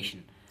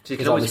situation.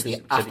 Because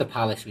obviously after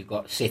Palace we've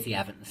got City,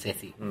 Everton,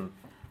 City.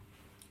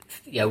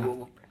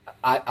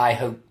 I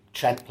hope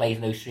Trent plays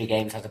in those 3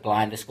 games, has a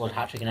blinder, scores a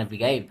hat-trick in every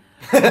game.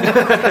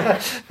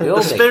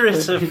 The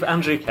spirit of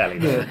Andrew Kelly.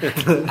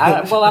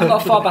 Well, I'm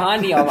not far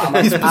behind you. I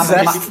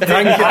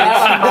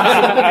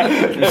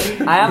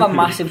am a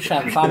massive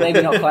Trent fan,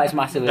 maybe not quite as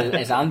massive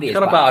as Andy is.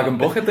 Got a bargain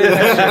bucket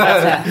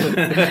there.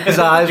 His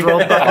eyes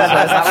rolled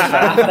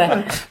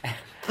back.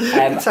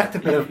 It's like a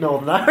bit of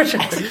Northern Irish.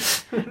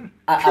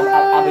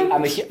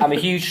 I'm a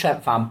huge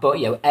Trent fan, but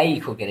A, he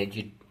could get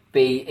injured.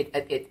 B,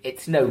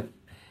 it's no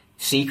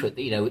secret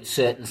that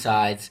certain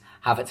sides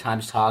have at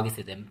times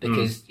targeted him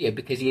because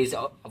he is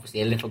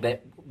obviously a little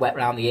bit wet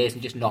around the ears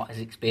and just not as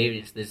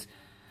experienced as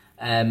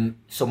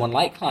someone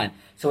like Klein.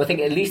 So I think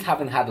at least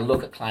having had a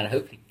look at Klein,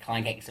 hopefully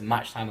Klein getting some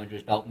match time under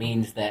his belt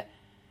means that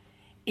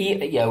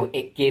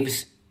it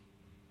gives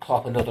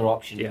Klopp another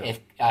option if,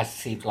 as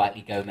seems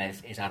likely,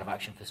 Gomez is out of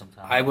action for some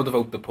time. I would have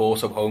hoped the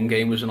Porto home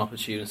game was an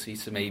opportunity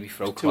to maybe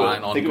throw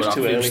Klein on. I think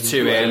it was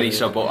too early.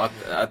 So, but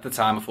at the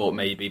time I thought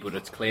maybe, but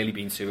it's clearly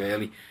been too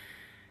early.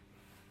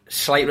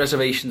 Slight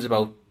reservations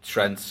about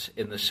Trent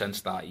in the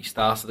sense that he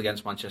started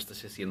against Manchester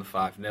City in the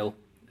 5-0.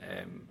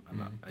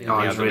 He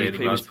was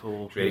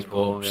really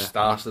poor.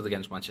 Started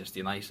against Manchester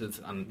United,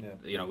 and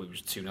it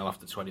was 2-0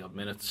 after 20 odd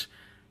minutes.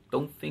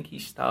 Don't think he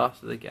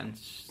started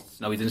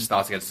against. No, he didn't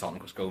start against Tottenham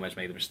because Gomez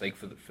made a mistake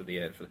for the.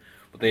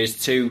 But there's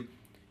two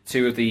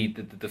of the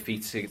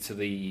defeats to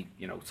the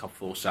top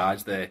 4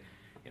 sides there.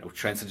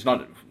 Trent. It's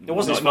not. It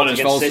wasn't not his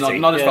fault.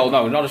 Not his fault.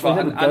 No, not his fault.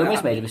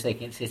 Gomez made a mistake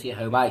against City at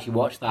home. I actually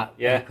watched that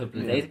a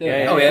couple of days ago.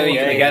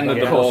 Again,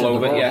 the ball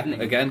over.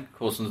 Again,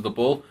 Coulson's the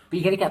ball. But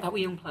you got to get that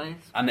with young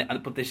players.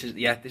 But this is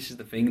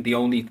the thing. The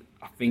only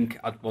I think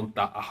I'd want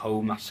that at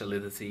home, that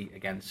solidity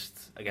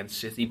against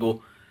City, but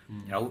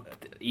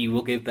he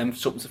will give them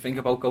something to think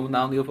about going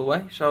down the other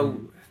way. So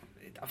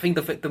I think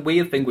the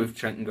weird thing with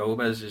Trent and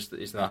Gomez is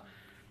that.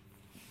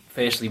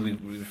 Firstly, we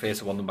refer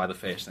to one of them by the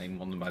first name,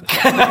 one of them by the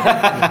second name.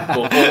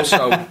 But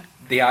also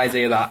the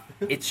idea that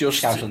it's just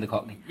shout on the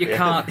Cockney. You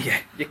can't.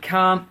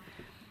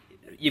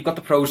 You've got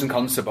the pros and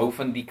cons to both,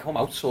 and they come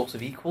out sort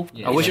of equal.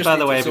 Yeah. I wish, by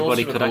the way,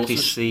 everybody could actually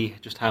see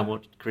just how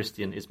much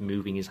Christian is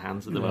moving his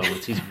hands at the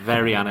moment. He's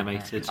very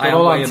animated.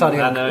 Antonio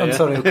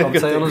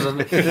Conte on us,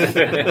 isn't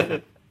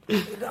it?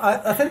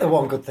 I think the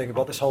one good thing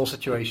about this whole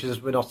situation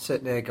is we're not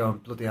sitting there going,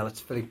 bloody hell, it's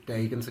Philip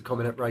Dagan to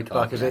come in at right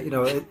back, is it?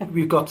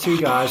 We've got 2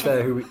 guys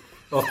there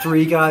or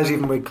 3 guys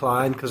even with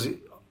Klein, because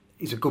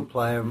he's a good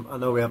player. I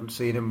know we haven't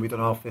seen him, we don't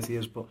know how fit he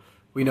is, but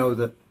we know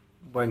that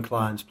when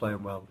Klein's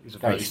playing well, he's a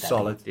very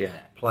solid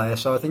player.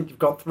 So I think you've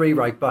got 3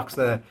 right backs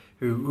there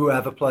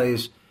whoever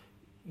plays,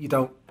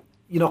 you're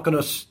not going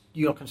to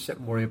sit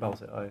and worry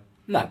about it, are you?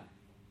 No.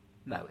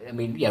 I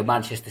mean,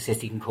 Manchester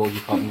City can cause you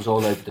problems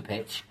all over the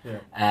pitch. Yeah.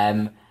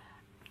 And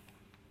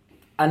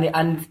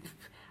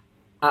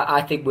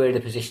I think we're in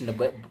a position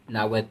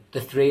now where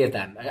the 3 of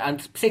them, and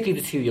particularly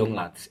the 2 young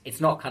lads,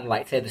 it's not kind of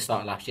like, say, the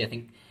start of last year. I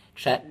think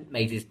Trent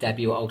made his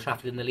debut at Old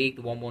Trafford in the league,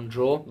 the 1-1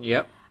 draw.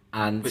 Yep.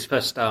 And his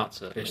first start.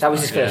 That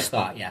was his first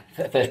start,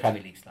 first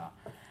Premier League start.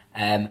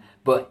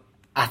 But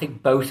I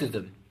think both of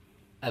them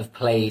have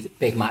played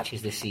big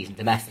matches this season,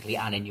 domestically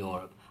and in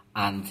Europe,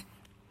 and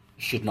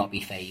should not be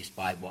fazed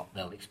by what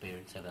they'll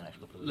experience over the next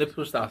couple of weeks.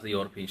 Liverpool started the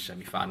European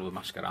semi-final with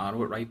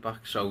Mascherano at right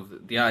back, so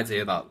the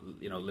idea that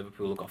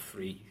Liverpool have got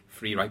three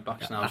right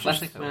backs now.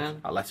 Atletico,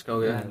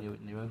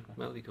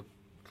 Well, you could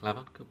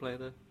Klavan could play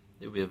there.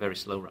 It would be a very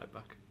slow right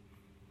back.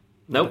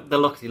 Nope, they're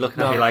looking at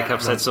me like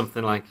I've said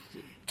something like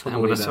I'm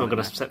going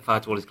to set fire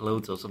to all his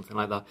clothes or something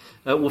like that.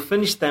 We'll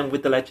finish then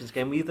with the Legends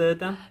game. Were you there,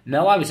 Dan?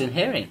 No, I was in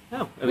hearing.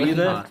 No, were you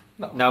there?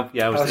 No,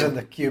 I was in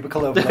the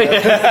cubicle over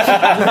there.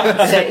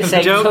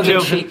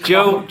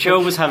 Joe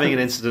was having an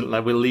incident.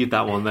 Like, we'll leave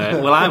that one there.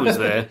 Well, I was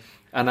there,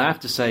 and I have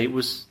to say, it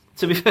was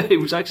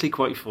actually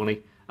quite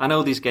funny. I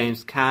know these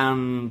games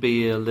can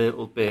be a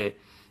little bit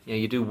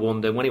you do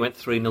wonder. When he went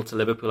 3-0 to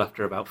Liverpool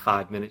after about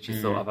 5 minutes,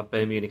 you thought, have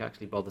Bayern Munich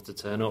actually bothered to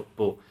turn up?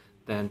 But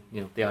then,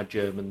 they are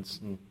Germans,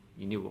 and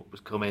you knew what was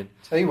coming.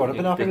 Tell you what, I've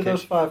been happy with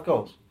those 5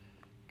 goals.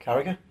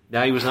 Carragher?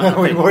 No, he was not.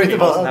 We worried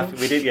about that.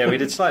 We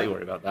did slightly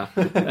worry about that.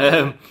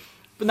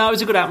 But no, it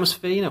was a good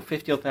atmosphere.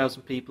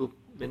 50,000 people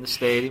in the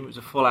stadium. It was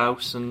a full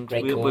house, and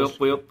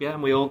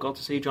we all got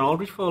to see John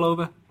Aldridge fall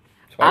over.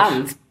 Twice.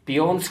 And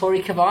Bjorn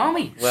Torrey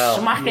Cavani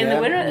smacking the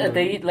winner at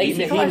the late.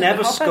 He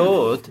never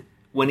scored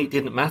when it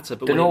didn't matter,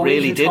 but when it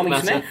really did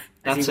matter, Smith,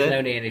 that's as he was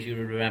known as you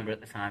remember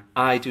at the time.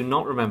 I do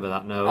not remember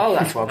that. No. Oh,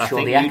 that's what I'm sure.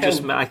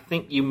 I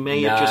think you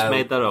may have just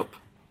made that up.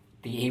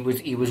 He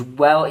was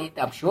well.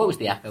 I'm sure it was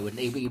the Echo, and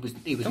he was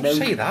Don't known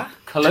say that.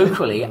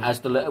 colloquially as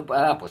the.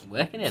 I wasn't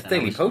working here.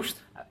 Daily Post.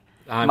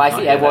 In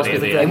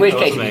which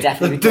case, it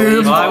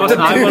definitely. I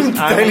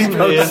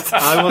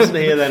wasn't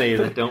here then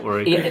either. Don't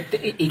worry.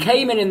 He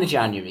came in the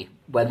January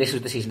when this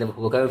was the season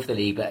Liverpool were going for the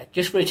league, but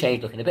just for a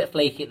change, looking a bit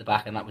flaky at the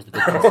back, and that was the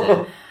big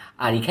concern.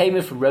 And he came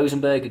in from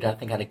Rosenborg, who I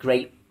think had a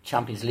great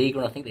Champions League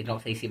run. I think they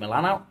knocked AC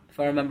Milan out, if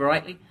I remember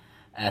rightly.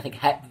 I think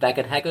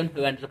Vegard Heggen,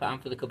 who ended up at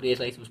Anfield a couple of years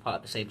later, was part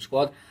of the same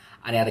squad.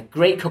 And he had a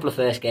great couple of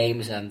first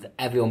games, and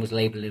everyone was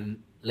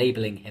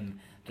labelling him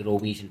the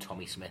Norwegian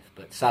Tommy Smith.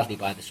 But sadly,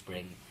 by the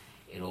spring,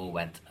 it all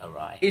went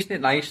awry. Isn't it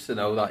nice to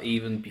know that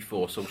even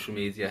before social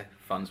media,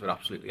 fans were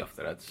absolutely off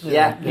their heads?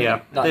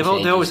 Yeah. They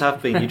always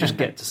have been. You just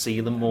get to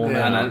see them more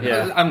now.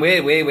 And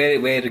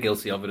we're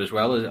guilty of it as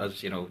well as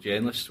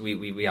journalists.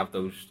 We have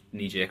those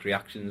knee-jerk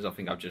reactions. I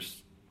think I've just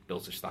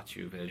built a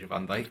statue of Virgil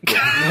van Dijk,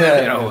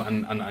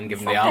 and give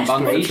him the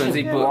armband for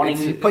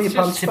 20. Put your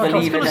pants back on. I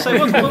was going to say,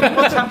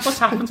 what's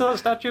happened to that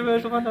statue of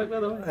Virgil van Dijk, by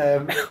the way?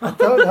 I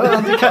don't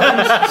know.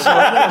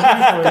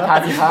 The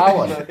Paddy Power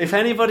one. If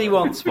anybody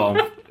wants one,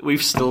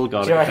 we've still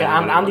got it.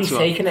 Andy's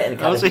taken it and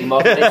kind of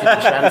demotivated the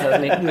trend,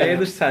 hasn't he? Hey,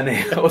 there's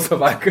 10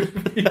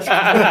 automatically.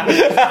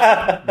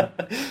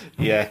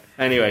 Yeah.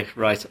 Anyway,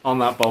 right, on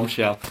that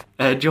bombshell.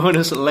 Join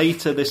us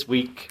later this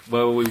week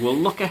where we will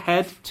look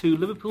ahead to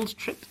Liverpool's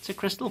trip to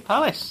Crystal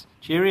Palace.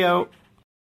 Cheerio.